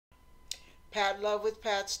Pat Love with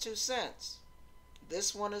Pat's 2 cents.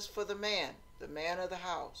 This one is for the man of the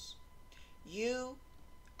house. You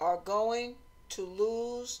are going to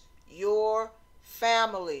lose your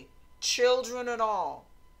family, children and all,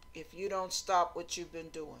 if you don't stop what you've been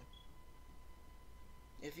doing.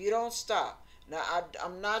 If you don't stop. Now,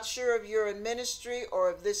 I'm not sure if you're in ministry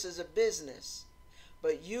or if this is a business,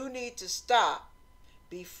 but you need to stop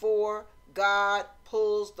before God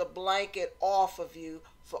pulls the blanket off of you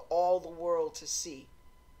for all the world to see.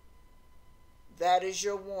 That is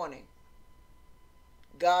your warning.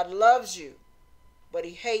 God loves you, but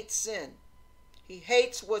he hates sin. He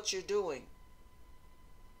hates what you're doing.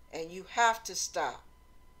 And you have to stop.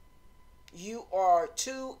 You are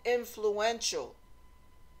too influential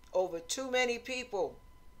over too many people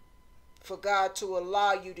for God to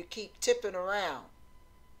allow you to keep tipping around.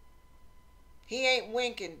 He ain't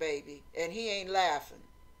winking, baby, and he ain't laughing.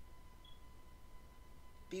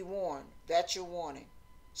 Be warned. That's your warning.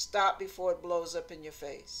 Stop before it blows up in your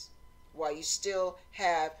face while you still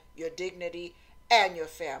have your dignity and your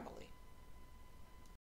family.